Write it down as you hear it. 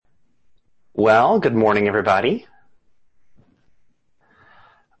Well, good morning, everybody.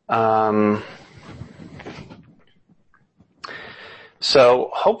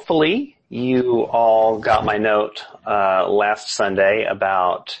 So hopefully you all got my note last Sunday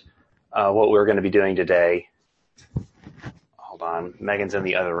about what we were going to be doing today. Hold on. Megan's in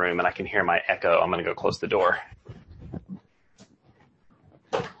the other room, and I can hear my echo. I'm going to go close the door.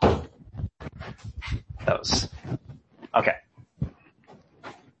 Okay.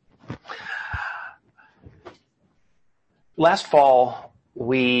 Last fall,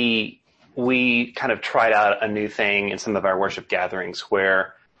 we kind of tried out a new thing in some of our worship gatherings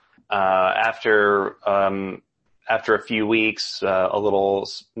where after a few weeks, a little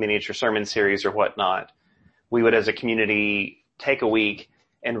miniature sermon series or whatnot, we would as a community take a week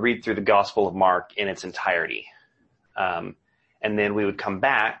and read through the Gospel of Mark in its entirety. And then we would come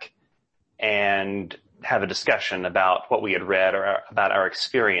back and have a discussion about what we had read or about our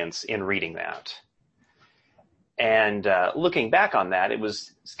experience in reading that. And looking back on that,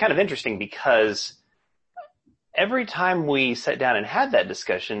 it's kind of interesting because every time we sat down and had that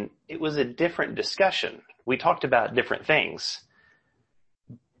discussion, it was a different discussion. We talked about different things.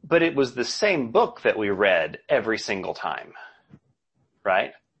 But it was the same book that we read every single time,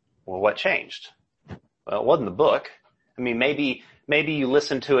 right? Well, what changed? Well, it wasn't the book. I mean, maybe you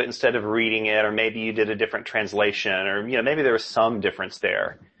listened to it instead of reading it, or maybe you did a different translation, or maybe there was some difference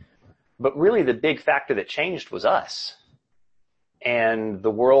there. But really the big factor that changed was us and the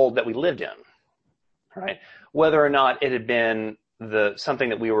world that we lived in, right? Whether or not it had been something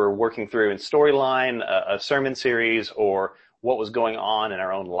that we were working through in storyline, a sermon series, or what was going on in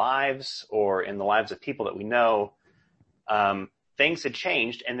our own lives or in the lives of people that we know, things had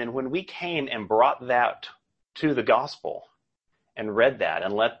changed. And then when we came and brought that to the gospel and read that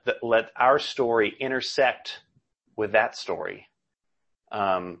and let our story intersect with that story,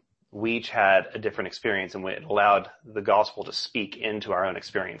 we each had a different experience, and it allowed the gospel to speak into our own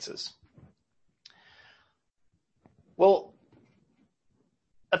experiences. Well,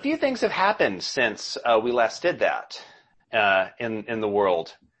 a few things have happened since we last did that in the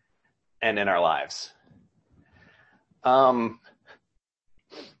world and in our lives. And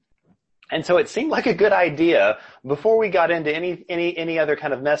so it seemed like a good idea before we got into any other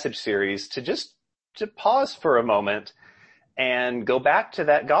kind of message series to pause for a moment and go back to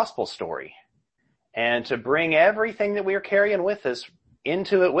that gospel story and to bring everything that we are carrying with us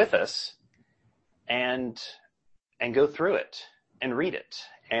into it with us and go through it and read it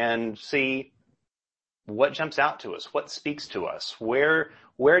and see what jumps out to us, what speaks to us, where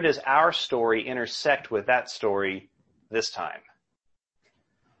does our story intersect with that story this time.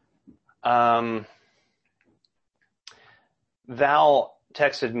 Val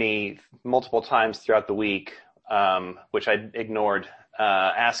texted me multiple times throughout the week, which I ignored,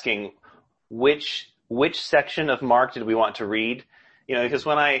 asking which section of Mark did we want to read? Because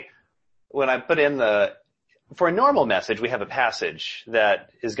when I put in for a normal message, we have a passage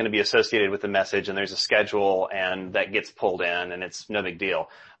that is going to be associated with the message, and there's a schedule, and that gets pulled in, and it's no big deal.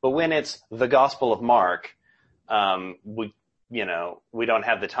 But when it's the Gospel of Mark, we don't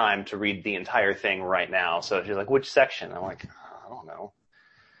have the time to read the entire thing right now. So she's like, which section? I'm like, I don't know.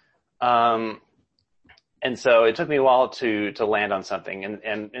 And so it took me a while to land on something.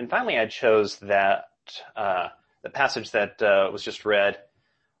 And finally I chose the passage that was just read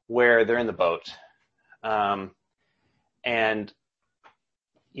where they're in the boat.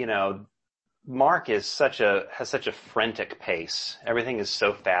 Mark has such a frantic pace. Everything is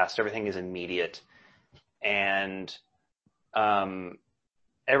so fast. Everything is immediate. And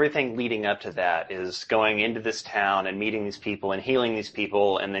everything leading up to that is going into this town and meeting these people and healing these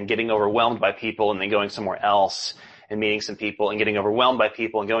people and then getting overwhelmed by people and then going somewhere else and meeting some people and getting overwhelmed by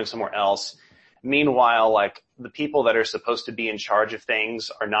people and going somewhere else. Meanwhile, like, the people that are supposed to be in charge of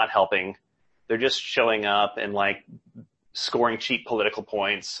things are not helping. They're just showing up and like scoring cheap political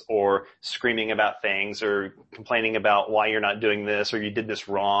points or screaming about things or complaining about why you're not doing this or you did this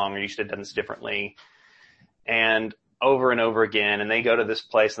wrong or you should have done this differently. And over and over again, and they go to this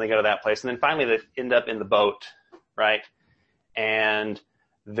place and they go to that place, and then finally they end up in the boat, right? And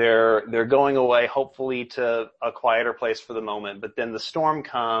they're going away, hopefully to a quieter place for the moment, but then the storm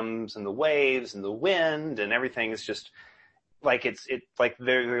comes and the waves and the wind and everything is just like it's like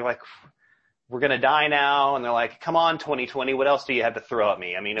they're like, we're gonna die now, and they're like, come on, 2020, what else do you have to throw at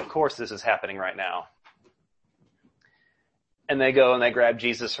me? I mean, of course this is happening right now. And they go and they grab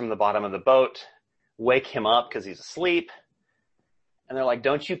Jesus from the bottom of the boat, wake him up because he's asleep. And they're like,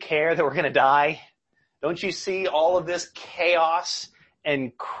 don't you care that we're going to die? Don't you see all of this chaos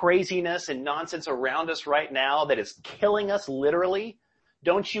and craziness and nonsense around us right now that is killing us literally?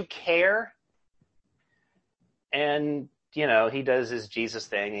 Don't you care And, you know, he does his Jesus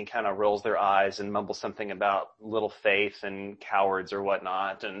thing and kind of rolls their eyes and mumbles something about little faith and cowards or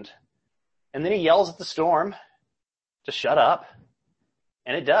whatnot. And then he yells at the storm to shut up.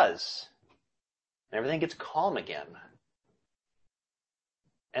 And it does. And everything gets calm again.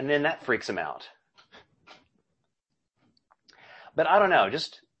 And then that freaks him out. But I don't know,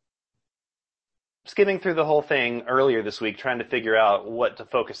 just skimming through the whole thing earlier this week, trying to figure out what to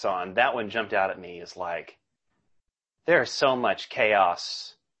focus on, that one jumped out at me as like, there is so much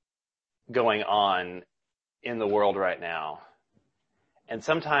chaos going on in the world right now. And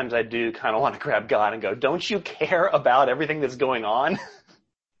sometimes I do kind of want to grab God and go, don't you care about everything that's going on?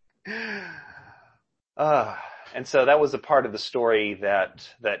 And so that was a part of the story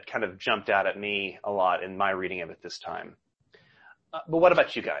that kind of jumped out at me a lot in my reading of it this time. But what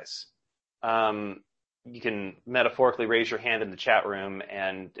about you guys? You can metaphorically raise your hand in the chat room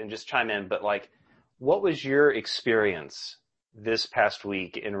and just chime in, but like, what was your experience this past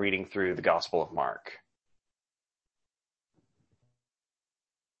week in reading through the Gospel of Mark?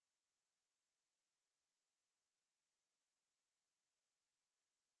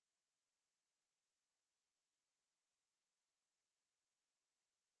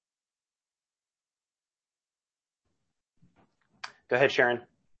 Go ahead, Sharon.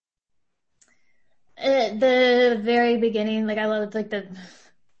 At the very beginning, like I loved like the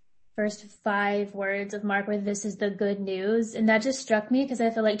first 5 words of Mark where this is the good news. And that just struck me because I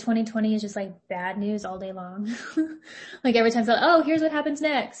feel like 2020 is just like bad news all day long. Like every time it's like, oh, here's what happens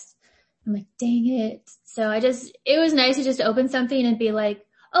next. I'm like, dang it. So it was nice to just open something and be like,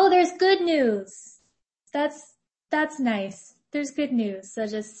 oh, there's good news. That's nice. There's good news. So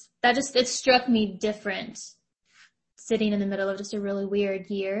it struck me different sitting in the middle of just a really weird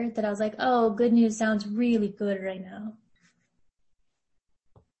year that I was like, oh, good news sounds really good right now.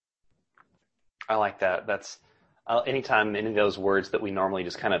 I like that. That's anytime any of those words that we normally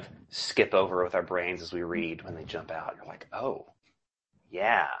just kind of skip over with our brains as we read, when they jump out, you're like, oh,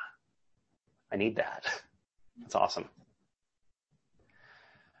 yeah, I need that. That's awesome.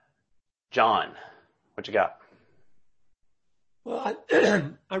 John, what you got? Well,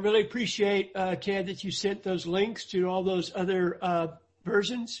 I really appreciate, Ted, that you sent those links to all those other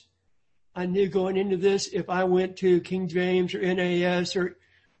versions. I knew going into this, if I went to King James or NAS or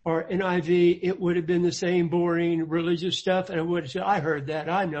NIV, it would have been the same boring religious stuff, and I would have said, I heard that,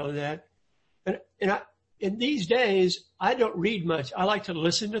 I know that. And in these days, I don't read much. I like to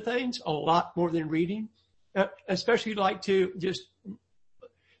listen to things a lot more than reading, especially like to just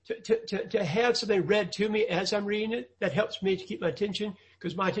to have something read to me as I'm reading it. That helps me to keep my attention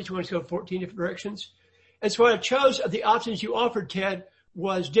because my attention wants to go 14 different directions. And so what I chose of the options you offered, Ted,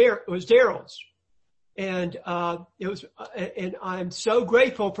 was Daryl's. And and I'm so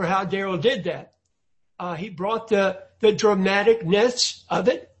grateful for how Daryl did that. He brought the dramaticness of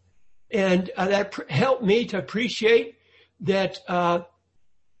it, and that helped me to appreciate that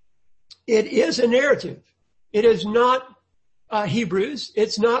it is a narrative. It is not Hebrews.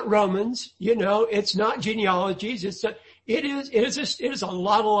 It's not Romans. It's not genealogies. It is a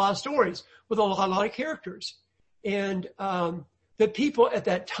lot of stories with a lot of characters. And the people at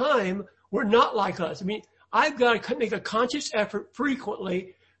that time were not like us. I mean, I've got to make a conscious effort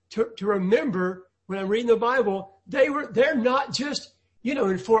frequently to remember when I'm reading the Bible, they're not just,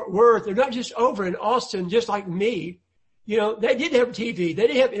 in Fort Worth. They're not just over in Austin, just like me. They didn't have TV. They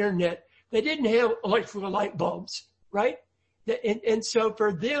didn't have internet. They didn't have electrical light bulbs, right? And so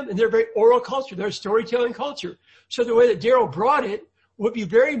for them, and they're very oral culture, they're a storytelling culture. So the way that Daryl brought it would be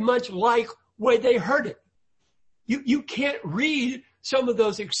very much like the way they heard it. You can't read some of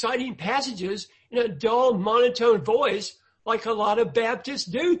those exciting passages in a dull, monotone voice like a lot of Baptists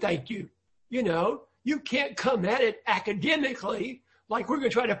do, thank you. You can't come at it academically like we're going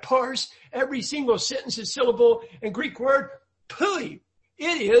to try to parse every single sentence and syllable and Greek word. Pooey.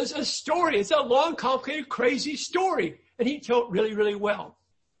 It is a story. It's a long, complicated, crazy story. And he told really, really well.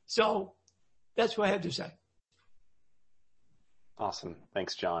 So that's what I have to say. Awesome.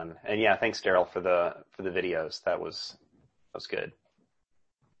 Thanks, John. And yeah, thanks, Daryl, for the videos. That was good.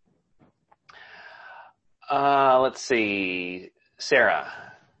 Let's see. Sarah.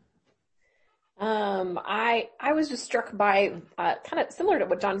 I was just struck by, kind of similar to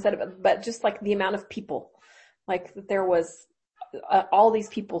what John said, but just like the amount of people, like there was all these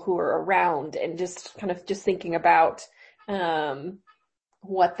people who were around, and just kind of just thinking about,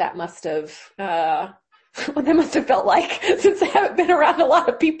 what that must have felt like, since I haven't been around a lot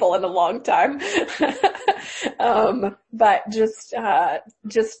of people in a long time. But just the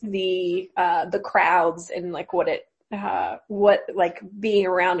crowds and like what it what, like being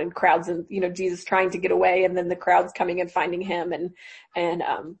around in crowds and, Jesus trying to get away and then the crowds coming and finding him and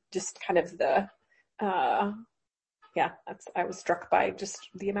just kind of I was struck by just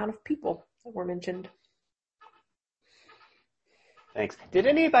the amount of people that were mentioned. Thanks. Did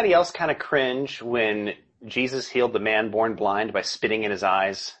anybody else kind of cringe when Jesus healed the man born blind by spitting in his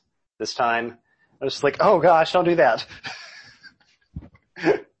eyes this time? I was just like, oh gosh, don't do that.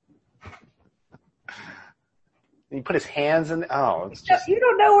 He put his hands in. Oh, it's just. You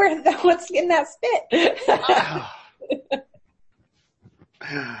don't know what's in that spit.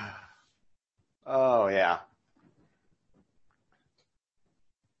 Oh yeah.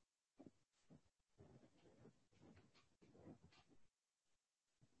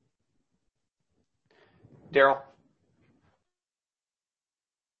 Daryl?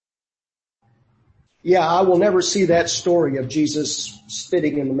 Yeah, I will never see that story of Jesus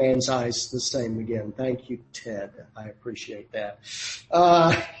spitting in the man's eyes the same again. Thank you, Ted. I appreciate that.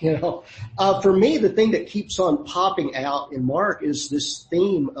 For me, the thing that keeps on popping out in Mark is this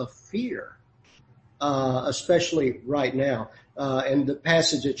theme of fear, especially right now. And the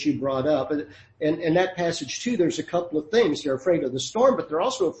passage that you brought up. And that passage too, there's a couple of things. They're afraid of the storm, but they're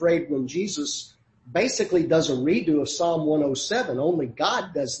also afraid when Jesus basically does a redo of Psalm 107. Only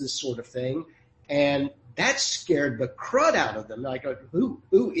God does this sort of thing. And that scared the crud out of them. Like, who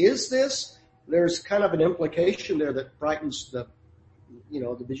is this? There's kind of an implication there that frightens the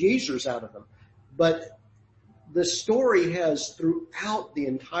bejesus out of them. But the story has throughout the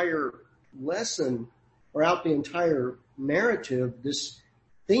entire lesson, or out the entire narrative, this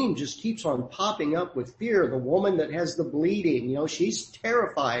theme just keeps on popping up with fear. The woman that has the bleeding, she's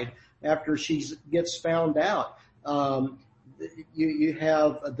terrified after she gets found out. You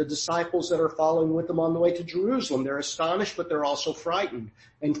have the disciples that are following with them on the way to Jerusalem. They're astonished, but they're also frightened.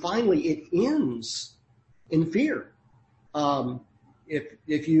 And finally, it ends in fear.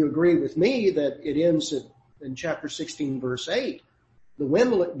 If you agree with me that it ends in chapter 16, verse 8, the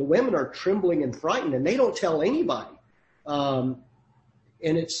women are trembling and frightened, and they don't tell anybody. And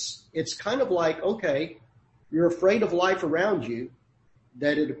it's kind of like, okay, you're afraid of life around you,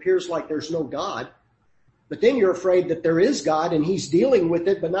 that it appears like there's no God. But then you're afraid that there is God and he's dealing with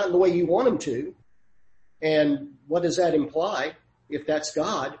it, but not in the way you want him to. And what does that imply? If that's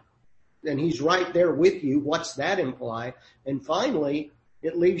God and he's right there with you, what's that imply? And finally,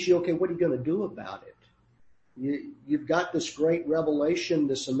 it leaves you, okay, what are you going to do about it? You've got this great revelation,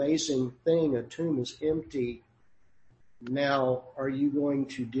 this amazing thing, a tomb is empty. Now, are you going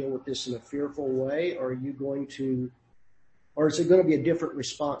to deal with this in a fearful way? Or is it going to be a different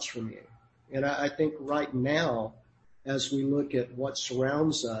response from you? And I think right now, as we look at what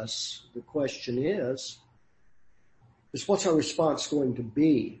surrounds us, the question is what's our response going to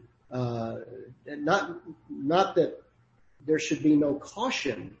be? And not that there should be no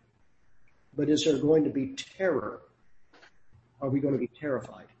caution, but is there going to be terror? Are we going to be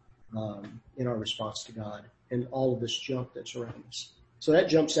terrified in our response to God and all of this junk that's around us? So that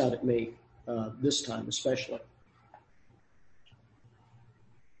jumps out at me this time especially.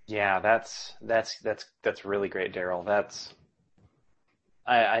 Yeah, that's really great, Daryl.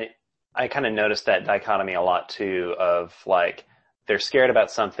 I kind of noticed that dichotomy a lot too, of like they're scared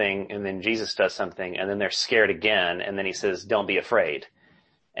about something and then Jesus does something and then they're scared again and then he says, don't be afraid.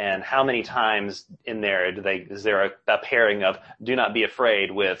 And how many times in there is there a pairing of do not be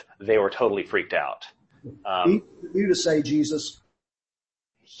afraid with they were totally freaked out? You to say Jesus.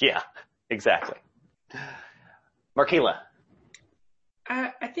 Yeah, exactly. Markela.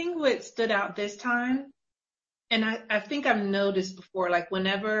 I think what stood out this time, and I think I've noticed before, like when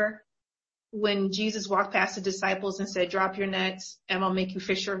Jesus walked past the disciples and said, drop your nets and I'll make you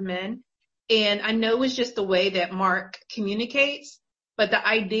fisher of men. And I know it's just the way that Mark communicates, but the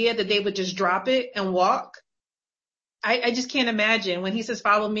idea that they would just drop it and walk, I just can't imagine. When he says,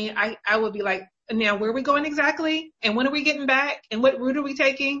 follow me, I would be like, now where are we going exactly? And when are we getting back? And what route are we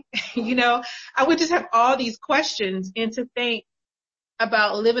taking? I would just have all these questions, and to think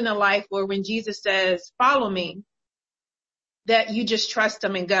about living a life where when Jesus says, follow me, that you just trust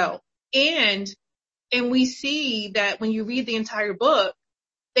him and go. And we see that when you read the entire book,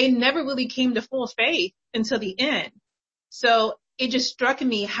 they never really came to full faith until the end. So it just struck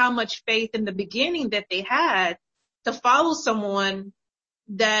me how much faith in the beginning that they had to follow someone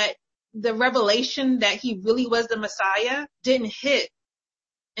that the revelation that he really was the Messiah didn't hit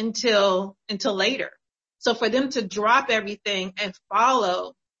until later. So for them to drop everything and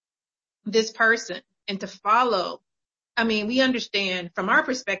follow this person and to follow, I mean, we understand from our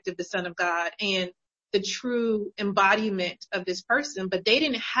perspective, the Son of God, and the true embodiment of this person, but they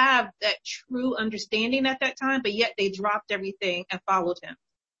didn't have that true understanding at that time, but yet they dropped everything and followed him.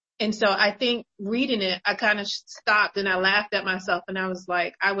 And so I think reading it, I kind of stopped and I laughed at myself and I was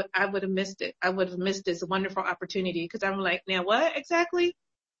like, I would have missed it. I would have missed this wonderful opportunity because I'm like, now what exactly?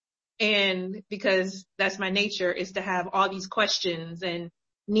 And because that's my nature, is to have all these questions and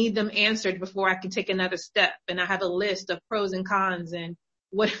need them answered before I can take another step. And I have a list of pros and cons and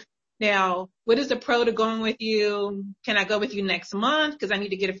what is the pro to going with you? Can I go with you next month? Because I need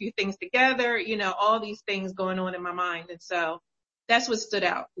to get a few things together, all these things going on in my mind. And so that's what stood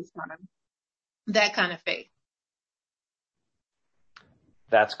out this time. That kind of faith.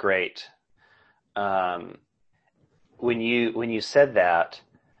 That's great. When you said that,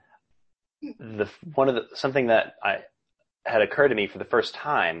 something that had occurred to me for the first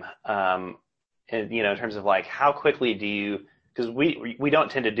time, in terms of like how quickly do you, because we don't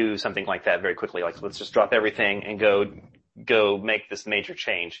tend to do something like that very quickly. Like, let's just drop everything and go make this major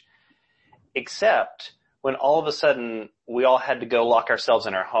change. Except when all of a sudden we all had to go lock ourselves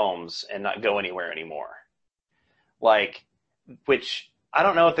in our homes and not go anywhere anymore. Like, which I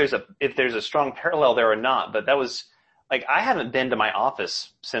don't know if there's a strong parallel there or not, but that was like, I haven't been to my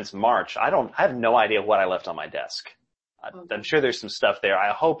office since March. I have no idea what I left on my desk. I'm sure there's some stuff there.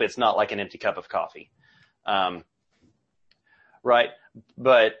 I hope it's not like an empty cup of coffee. Right.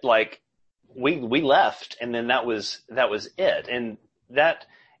 But like we left and then that was it. And that,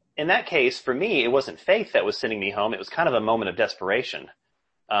 in that case, for me, it wasn't faith that was sending me home. It was kind of a moment of desperation,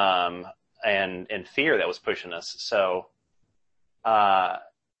 and fear that was pushing us. So, but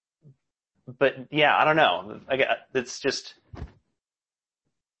yeah, I don't know. It's just,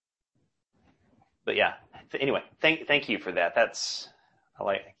 but yeah. Anyway, thank you for that. I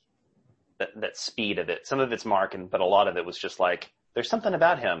like that speed of it. Some of it's Mark, but a lot of it was just like, there's something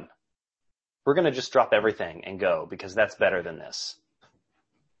about him. We're going to just drop everything and go because that's better than this.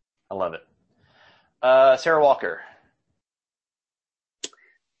 I love it. Sarah Walker.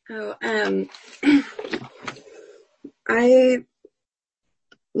 I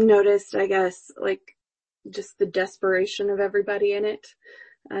noticed, I guess, like just the desperation of everybody in it.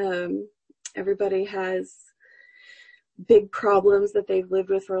 Everybody has big problems that they've lived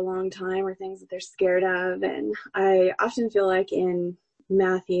with for a long time or things that they're scared of. And I often feel like in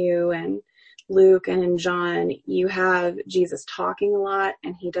Matthew and Luke and in John, you have Jesus talking a lot,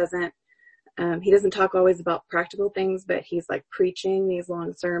 and he doesn't talk always about practical things, but he's like preaching these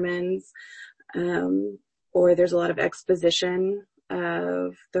long sermons, or there's a lot of exposition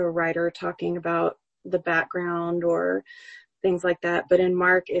of the writer talking about the background or things like that. But in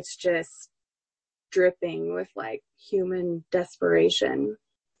Mark, it's just dripping with like human desperation.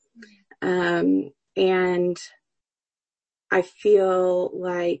 And I feel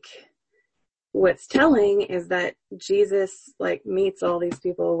like what's telling is that Jesus like meets all these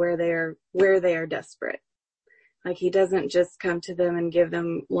people where they are desperate. Like he doesn't just come to them and give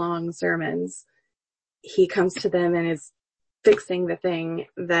them long sermons. He comes to them and is fixing the thing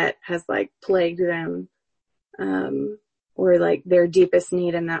that has like plagued them, or like their deepest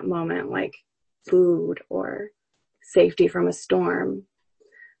need in that moment, like food or safety from a storm.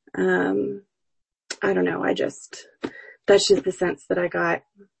 I don't know. That's just the sense that I got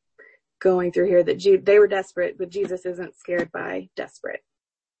going through here, that they were desperate, but Jesus isn't scared by desperate.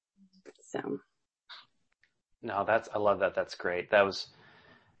 So. No, I love that. That's great. That was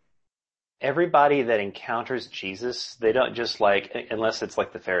everybody that encounters Jesus. They don't just like, unless it's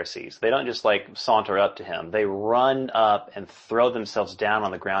like the Pharisees, they don't just like saunter up to him. They run up and throw themselves down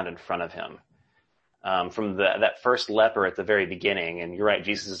on the ground in front of him. From that first leper at the very beginning. And you're right.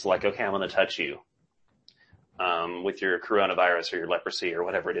 Jesus is like, okay, I'm going to touch you. With your coronavirus or your leprosy or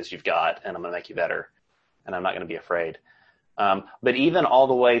whatever it is you've got, and I'm going to make you better, and I'm not going to be afraid. But even all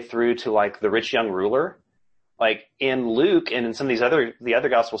the way through to like the rich young ruler, like in Luke and in some of the other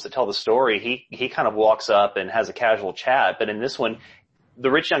gospels that tell the story, he kind of walks up and has a casual chat. But in this one, the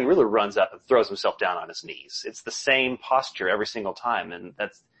rich young ruler runs up and throws himself down on his knees. It's the same posture every single time. And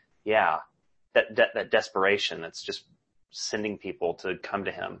that's, yeah, that desperation that's just sending people to come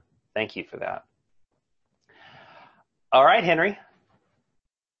to him. Thank you for that. All right, Henry.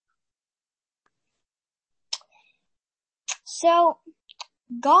 So,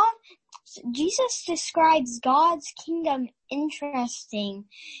 Jesus describes God's kingdom interesting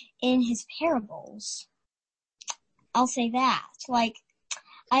in his parables. I'll say that. Like,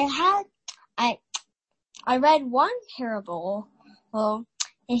 I read one parable, and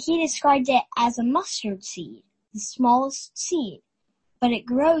he described it as a mustard seed, the smallest seed, but it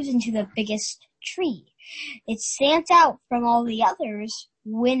grows into the biggest tree. It stands out from all the others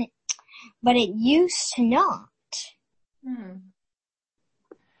when but it used to not.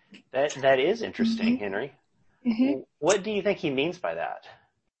 That is interesting, Henry. Mm-hmm. What do you think he means by that?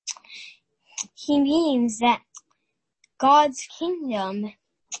 He means that God's kingdom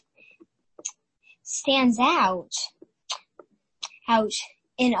stands out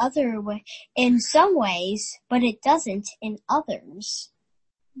in some ways, but it doesn't in others.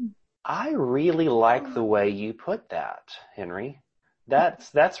 I really like the way you put that, Henry.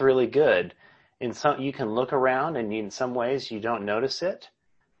 That's really good. You can look around and in some ways you don't notice it,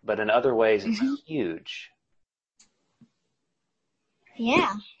 but in other ways it's huge.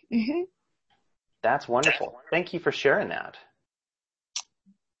 Yeah. Mm-hmm. That's wonderful. Thank you for sharing that.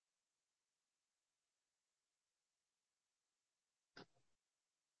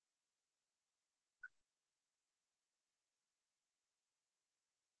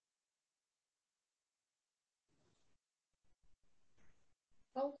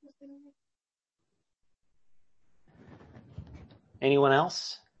 Anyone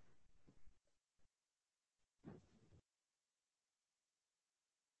else?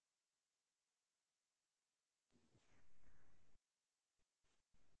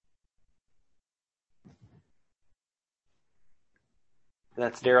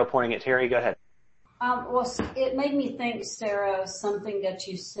 That's Daryl pointing at Terry. Go ahead. Well, it made me think, Sarah, something that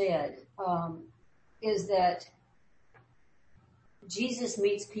you said, is that Jesus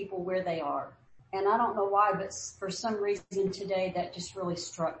meets people where they are. And I don't know why, but for some reason today that just really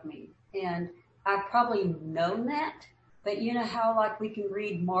struck me. And I've probably known that, but you know how like we can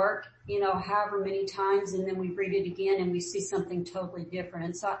read Mark, however many times, and then we read it again and we see something totally different.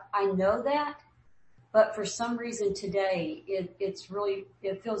 And so I know that, but for some reason today,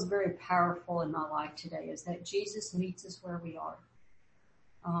 it feels very powerful in my life today, is that Jesus meets us where we are.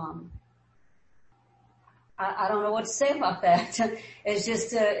 I don't know what to say about that. It's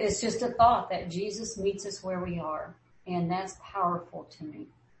just a thought that Jesus meets us where we are. And that's powerful to me.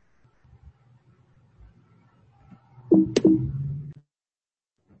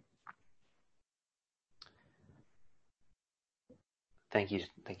 Thank you,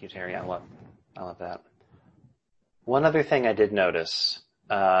 Terry. I love that. One other thing I did notice,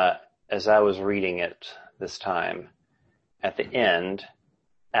 as I was reading it this time, at the end,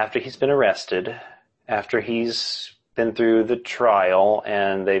 after he's been arrested, after he's been through the trial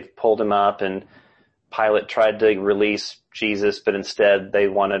and they've pulled him up and Pilate tried to release Jesus, but instead they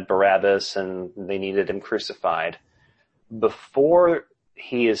wanted Barabbas and they needed him crucified. Before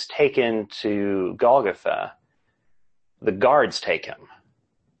he is taken to Golgotha, the guards take him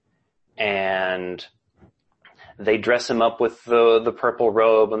and they dress him up with the purple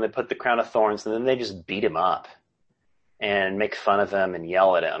robe and they put the crown of thorns and then they just beat him up and make fun of him and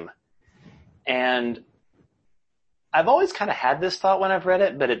yell at him. And I've always kind of had this thought when I've read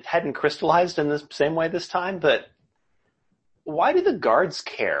it, but it hadn't crystallized in the same way this time. But why do the guards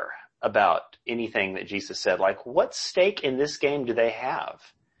care about anything that Jesus said? Like, what stake in this game do they have?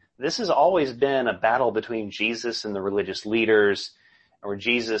 This has always been a battle between Jesus and the religious leaders, or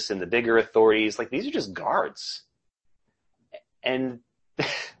Jesus and the bigger authorities. Like, these are just guards. And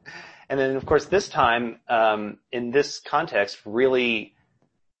then, of course, this time, in this context, really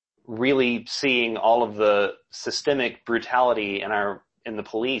seeing all of the systemic brutality in the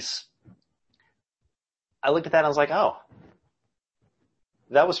police, I looked at that and I was like, oh,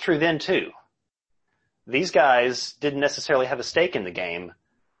 that was true then too. These guys didn't necessarily have a stake in the game,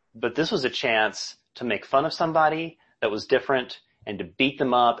 but this was a chance to make fun of somebody that was different and to beat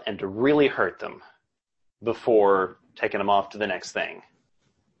them up and to really hurt them before taking them off to the next thing.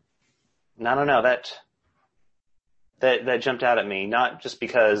 And I don't know, that jumped out at me, not just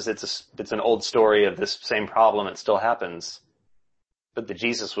because it's an old story of this same problem, it still happens, but that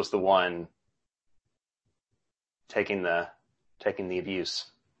Jesus was the one taking the abuse.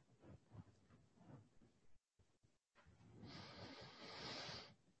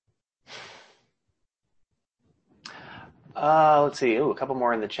 Let's see. A couple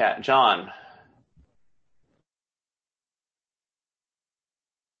more in the chat. John.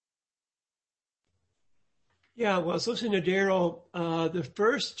 Yeah, well, I was listening to Daryl, the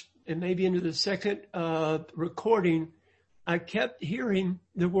first and maybe into the second recording, I kept hearing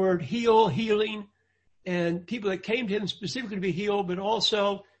the word heal, healing, and people that came to him specifically to be healed, but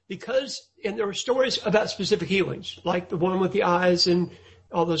also and there were stories about specific healings, like the one with the eyes and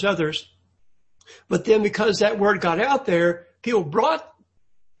all those others. But then because that word got out there, people brought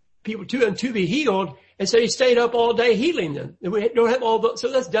people to him to be healed, and so he stayed up all day healing them. And we don't have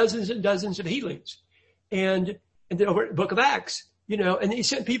so that's dozens and dozens of healings. And then over at the book of Acts, and he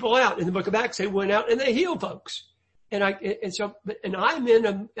sent people out. In the book of Acts, they went out and they healed folks. And I'm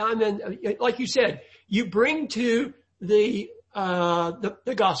in, like you said, you bring to the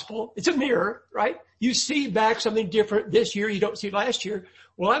gospel. It's a mirror, right? You see back something different this year you don't see last year.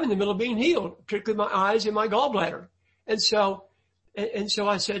 Well, I'm in the middle of being healed, particularly my eyes and my gallbladder. And so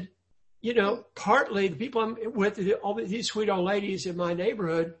I said, you know, partly the people I'm with, all these sweet old ladies in my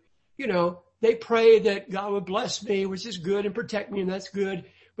neighborhood, you know, they pray that God would bless me, which is good, and protect me, and that's good.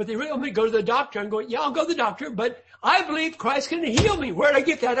 But they really want me to go to the doctor. I'm going, yeah, I'll go to the doctor, but I believe Christ can heal me. Where did I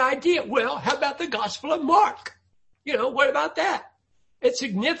get that idea? Well, how about the Gospel of Mark? You know, what about that? It's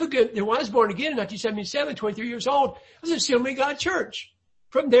significant that when I was born again in 1977, 23 years old, I was at Assembly of God Church.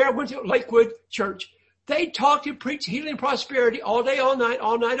 From there, I went to Lakewood Church. They talked and preached healing and prosperity all day, all night,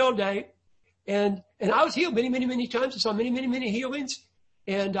 all day. And I was healed many times. I saw many healings.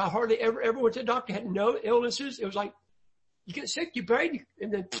 And I hardly ever went to the doctor. I had no illnesses. It was like, you get sick, you pray,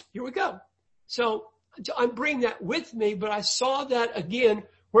 and then here we go. So I'm bringing that with me, but I saw that again.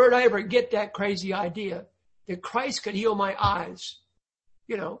 Where did I ever get that crazy idea that Christ could heal my eyes?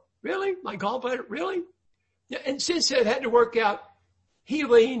 You know, really? My gallbladder, really? And since then, I've had to work out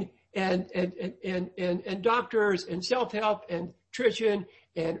healing and doctors and self-help and nutrition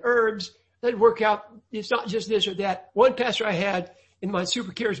and herbs. That work out. It's not just this or that. One pastor I had in my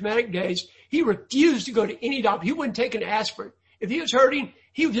super charismatic days, he refused to go to any doctor. He wouldn't take an aspirin. If he was hurting,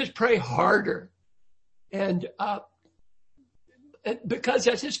 he would just pray harder. And because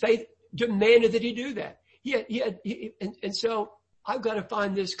that's his faith demanded that he do that. And so I've got to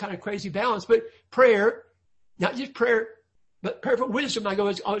find this kind of crazy balance, but prayer, not just prayer, but prayer for wisdom. I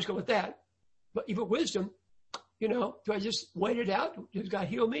always go with that. But even wisdom, you know, do I just wait it out? Does God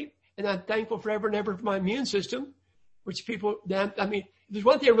heal me? And I'm thankful forever and ever for my immune system, which people, I mean, there's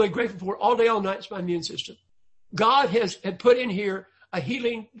one thing I'm really grateful for all day, all night, it's my immune system. God had put in here a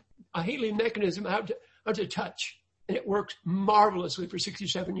healing mechanism how to touch, and it works marvelously for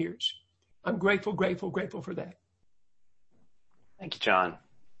 67 years. I'm grateful for that. Thank you, John.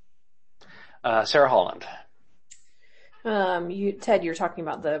 Sarah Holland. Ted, you're talking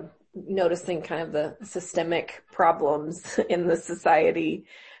about noticing kind of the systemic problems in the society.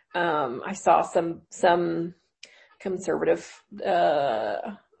 I saw some conservative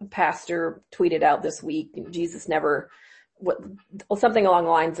pastor tweeted out this week, something along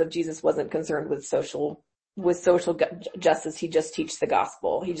the lines of Jesus wasn't concerned with social justice. He just teaches the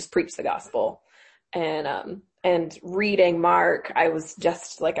gospel. He just preached the gospel. And reading Mark, I was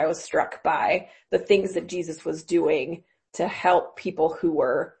struck by the things that Jesus was doing to help people who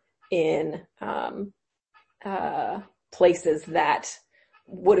were in places that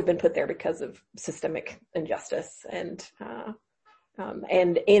would have been put there because of systemic injustice. And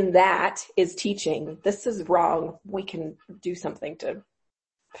in that is teaching, this is wrong. We can do something to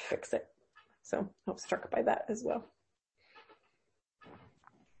fix it. So I was struck by that as well.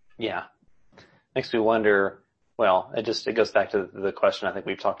 Yeah. Makes me wonder, well, it goes back to the question I think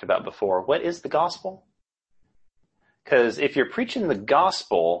we've talked about before. What is the gospel? Because if you're preaching the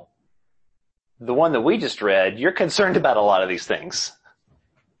gospel, the one that we just read, you're concerned about a lot of these things.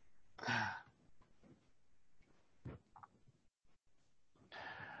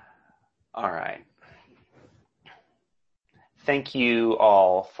 All right. Thank you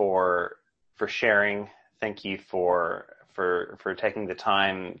all for sharing. Thank you for taking the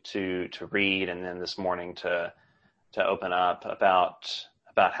time to read, and then this morning to open up about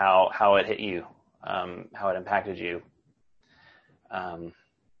how it hit you, how it impacted you.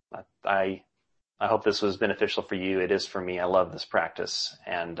 I hope this was beneficial for you. It is for me. I love this practice,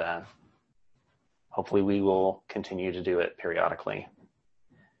 and hopefully we will continue to do it periodically.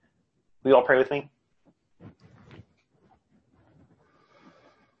 Will you all pray with me?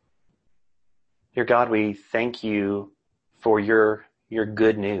 Dear God, we thank you for your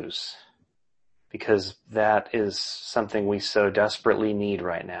good news, because that is something we so desperately need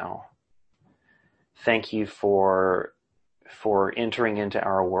right now. Thank you for entering into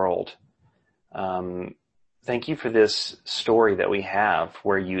our world. Thank you for this story that we have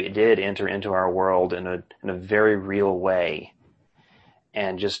where you did enter into our world in a very real way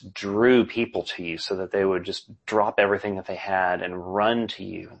and just drew people to you so that they would just drop everything that they had and run to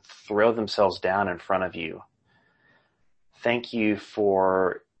you, throw themselves down in front of you. Thank you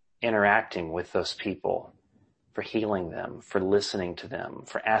for interacting with those people, for healing them, for listening to them,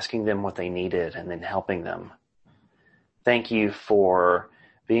 for asking them what they needed and then helping them. Thank you for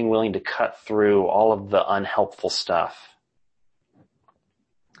being willing to cut through all of the unhelpful stuff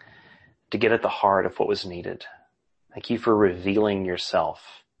to get at the heart of what was needed. Thank you for revealing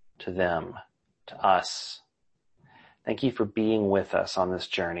yourself to them, to us. Thank you for being with us on this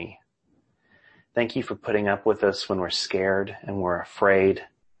journey. Thank you for putting up with us when we're scared and we're afraid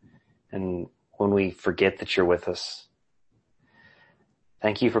and when we forget that you're with us.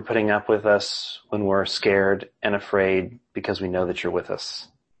 Thank you for putting up with us when we're scared and afraid because we know that you're with us.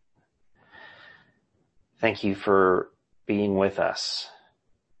 Thank you for being with us.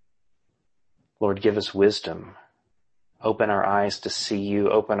 Lord, give us wisdom. Open our eyes to see you.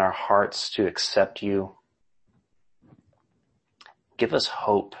 Open our hearts to accept you. Give us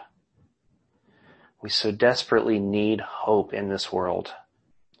hope. We so desperately need hope in this world,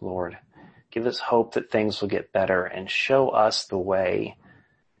 Lord. Give us hope that things will get better and show us the way,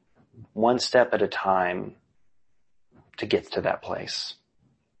 one step at a time, to get to that place.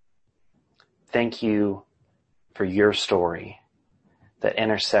 Thank you for your story that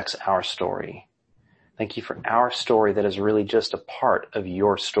intersects our story. Thank you for our story that is really just a part of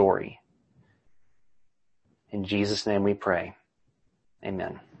your story. In Jesus' name we pray.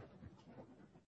 Amen.